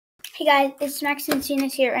Hey guys, it's Max and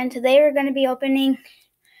Cena's here, and today we're going to be opening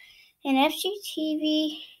an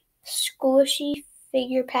fgteev squishy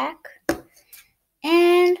figure pack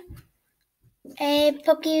and a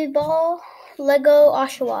Pokeball Lego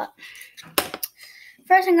oshowatt.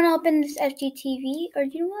 First, I'm going to open this fgteev, or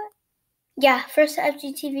you know what? Yeah, first the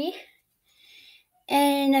fgteev,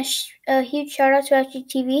 and a huge shout out to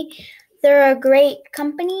fgteev. They're a great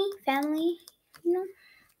company, family,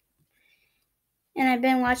 and I've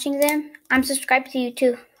been watching them. I'm subscribed to you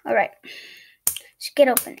too. Alright, let's get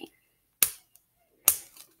opening.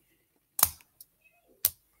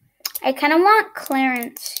 I kind of want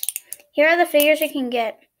clearance. Here are the figures you can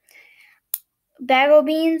get. Bagel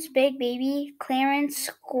Beans, Big Baby, Clarence,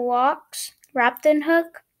 Squawks, Raptor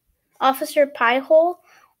Hook, Officer Piehole,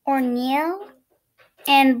 Orniel,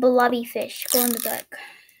 and Blobby Fish. Go in the book.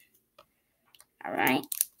 Alright,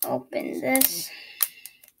 open this.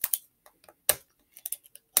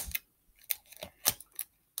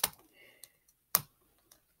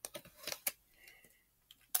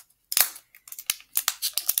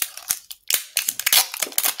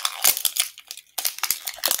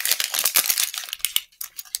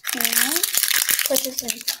 Alright, put this in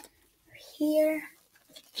here.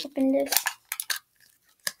 Open this.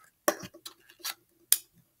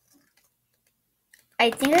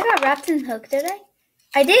 I think I got Raptor Hook, did I?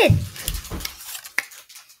 I did!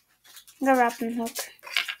 I got Raptor Hook.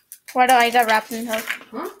 Why do I got Raptor Hook?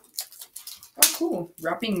 Huh? Oh, cool.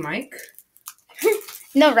 Wrapping Mike?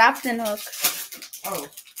 No, Raptor Hook. Oh.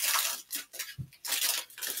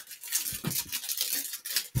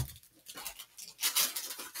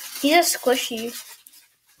 He's a squishy.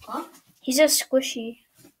 Huh? He's a squishy.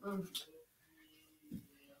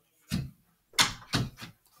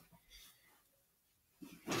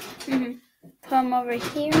 Put him over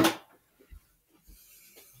here.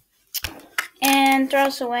 And throw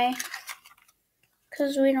this away.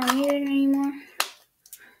 Because we don't need it anymore.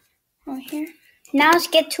 Over here. Now let's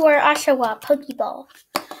get to our oshowatt Pokeball.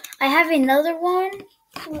 I have another one.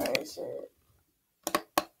 Where is it?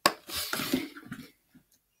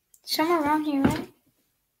 Somewhere around here, right?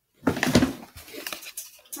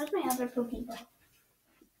 Where's my other Pokeball?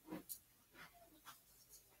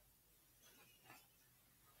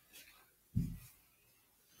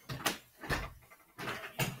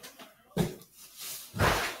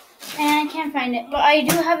 And I can't find it, but I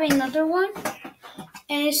do have another one,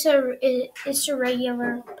 and it's a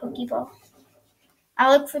regular Pokeball.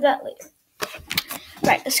 I'll look for that later.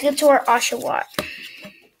 Right, let's get to our oshowatt.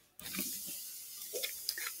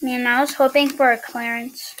 Man, I was hoping for a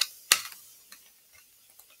clearance.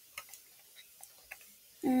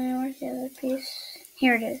 And where's the other piece?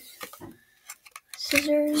 Here it is.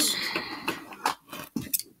 Scissors.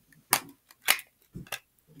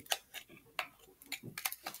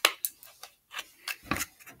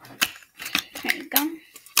 There you go.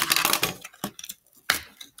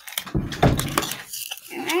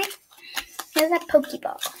 Alright. Here's that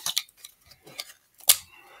Pokeball.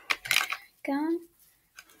 Go.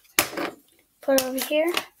 Put it over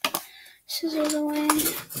here. Scissors away.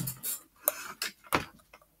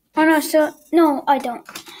 Oh no, still. No, I don't.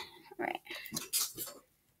 Alright.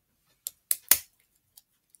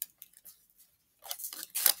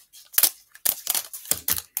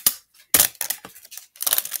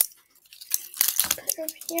 Put it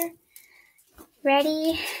over here.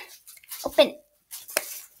 Ready? Open.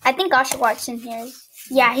 I think oshowatt's in here.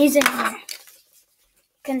 Yeah, he's in here.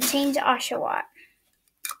 Contains oshowatt.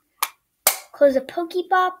 Close the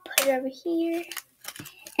Pokeball, put it over here.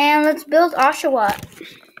 And let's build oshowatt.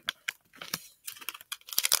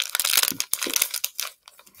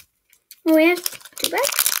 Oh, we have 2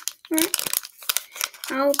 bags? Alright.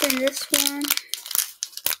 I'll open this one.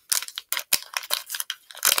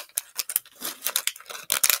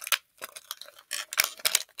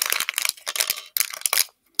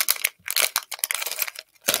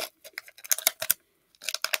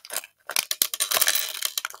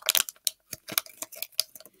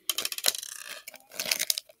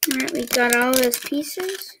 Alright, we got all those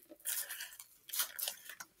pieces.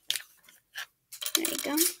 There you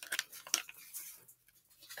go.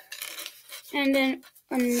 And then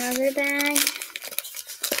another bag.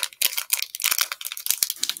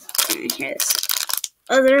 And here's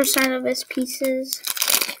the other side of his pieces.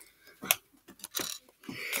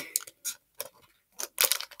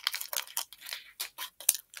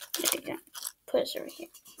 There you go. Put this over here.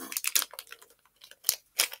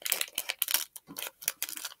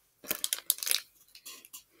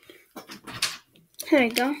 There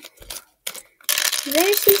you go.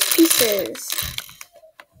 There's these pieces.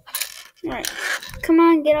 Alright. Come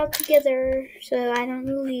on, get all together so I don't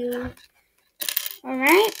lose you.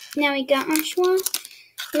 Alright, now we got Oshowatt.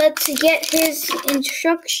 Let's get his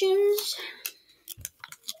instructions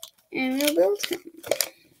and we'll build him.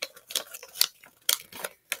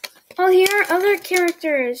 Oh, here are other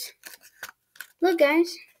characters. Look,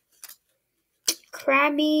 guys.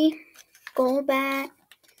 Krabby, Golbat,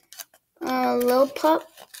 Lilpup,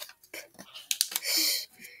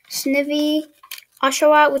 Snivy,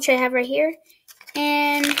 Oshowatt, which I have right here,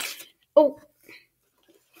 and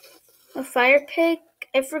a fire pig.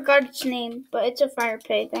 I forgot its name, but it's a fire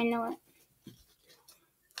pig. I know it.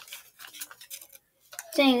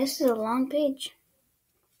 Dang, this is a long page.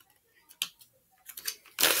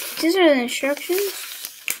 These are the instructions.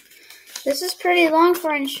 This is pretty long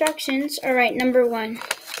for instructions. Alright, number 1.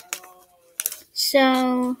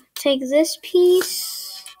 So, take this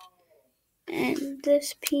piece and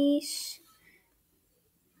this piece.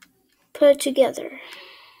 Put it together.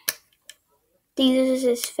 Think this is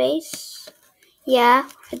his face? Yeah,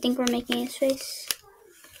 I think we're making his face.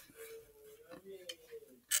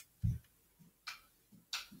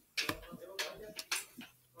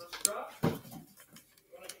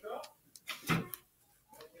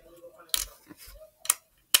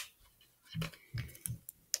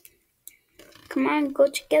 Come on, go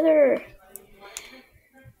together.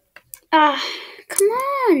 Come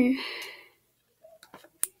on.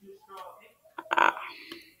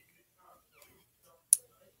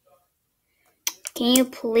 Can you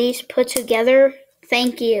please put together?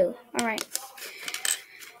 Thank you. Alright.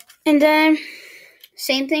 And then,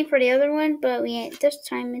 same thing for the other one, but this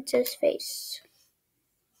time it's his face.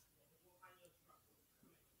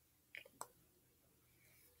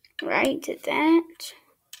 Right, did that.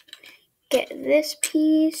 Get this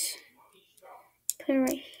piece. Put it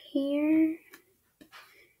right here.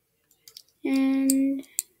 And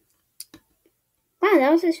wow,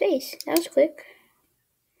 that was his face. That was quick.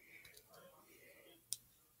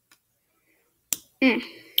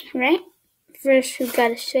 Right? First we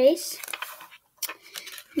got his face.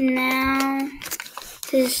 Now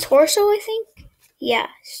his torso, I think? Yeah,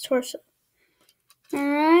 his torso.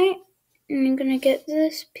 Alright. And I'm gonna get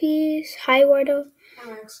this piece. Hi, Wardo.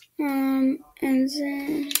 And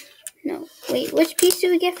then no, wait, which piece do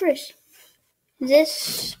we get first?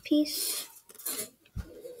 This piece.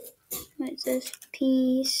 Wait, this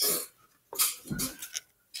piece.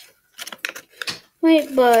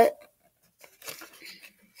 Wait, but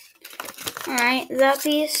alright, that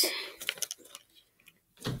piece.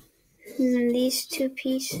 And then these 2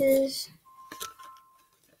 pieces.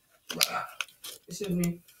 This is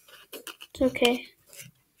me. It's okay.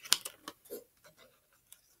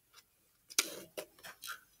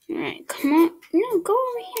 Alright, come on. No, go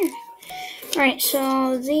over here. Alright,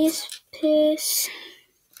 so this piece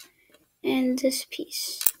and this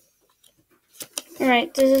piece.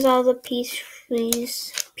 Alright, this is all the pieces we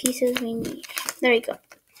need. There you go.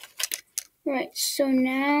 Alright, so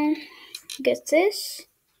now get this.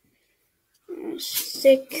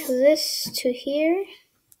 Stick this to here.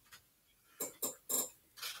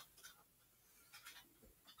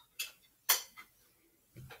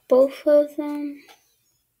 Both of them.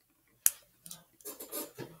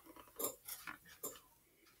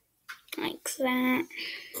 Like that.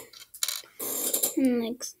 And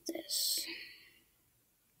like this.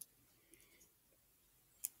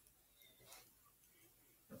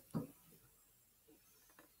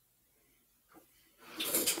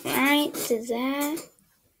 Alright, do that.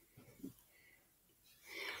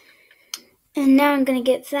 And now I'm gonna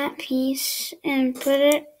get that piece and put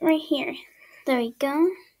it right here. There we go.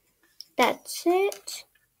 That's it.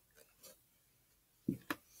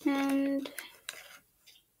 And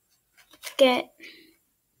get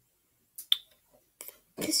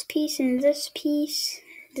this piece and this piece,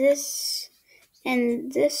 this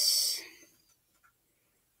and this.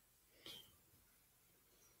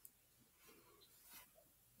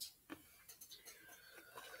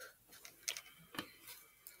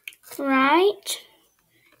 Right.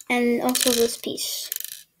 And also this piece.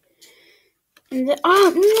 And then,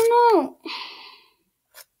 no.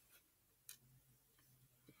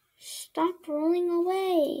 Stop rolling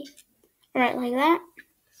away. Alright, like that.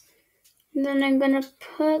 And then I'm gonna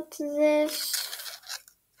put this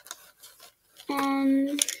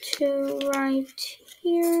on to right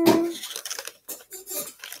here.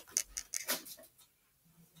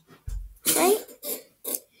 Right?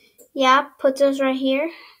 Yeah, put those right here.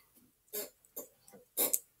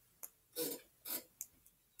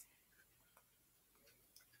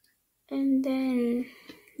 And then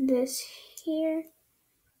this here.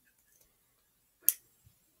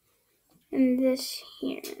 And this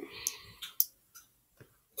here.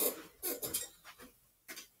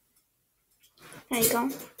 There you go.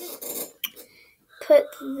 Put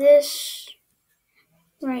this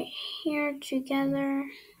right here together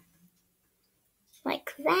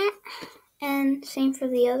like that. And same for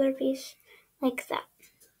the other piece, like that.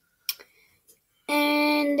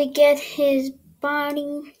 And to get his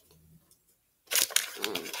body,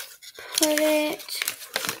 put it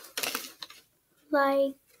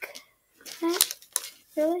like that.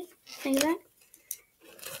 Really? Like that?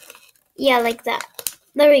 Yeah, like that.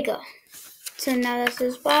 There we go. So now that's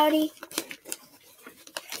his body.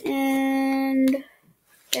 And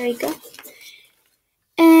there we go.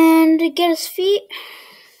 And to get his feet,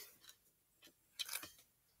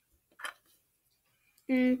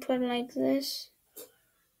 and put it like this.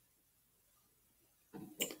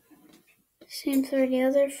 Same for the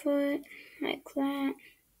other foot, like that.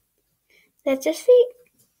 That's his feet.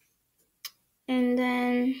 And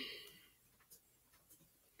then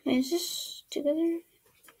is this together?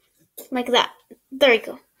 Like that. There we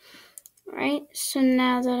go. Alright, so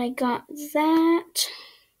now that I got that,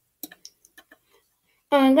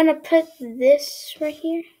 I'm gonna put this right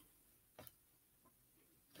here.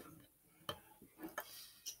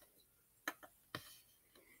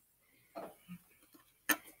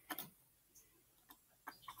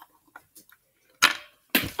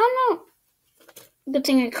 Oh no! Good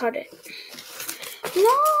thing I caught it.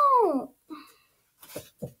 No!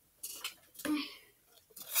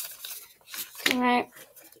 Alright,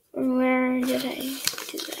 where did I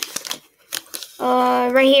do that?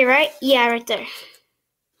 Right here, right? Yeah, right there.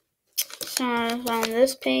 So it's on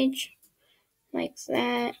this page, like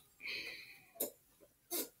that.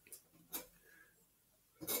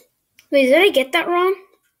 Wait, did I get that wrong?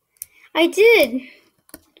 I did.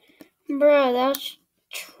 Bro, that was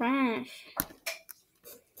trash.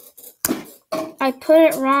 I put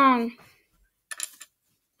it wrong.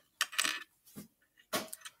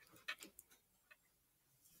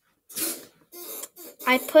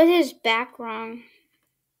 I put his back wrong.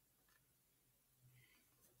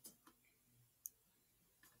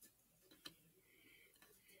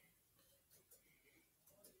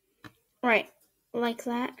 Right, like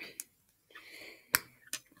that.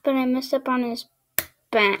 But I messed up on his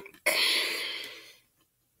back.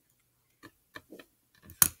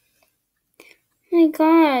 My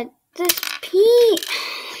God, this Pete.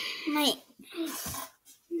 Oh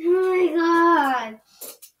my God.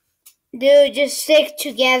 Dude, just stick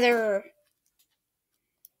together.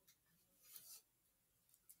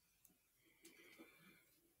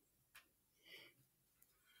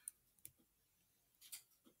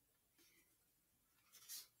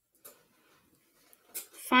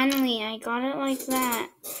 Finally, I got it like that.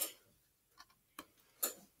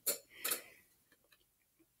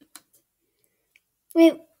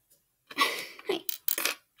 Wait.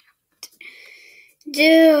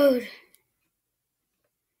 Dude.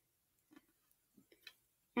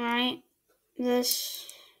 Alright.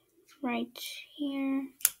 This right here.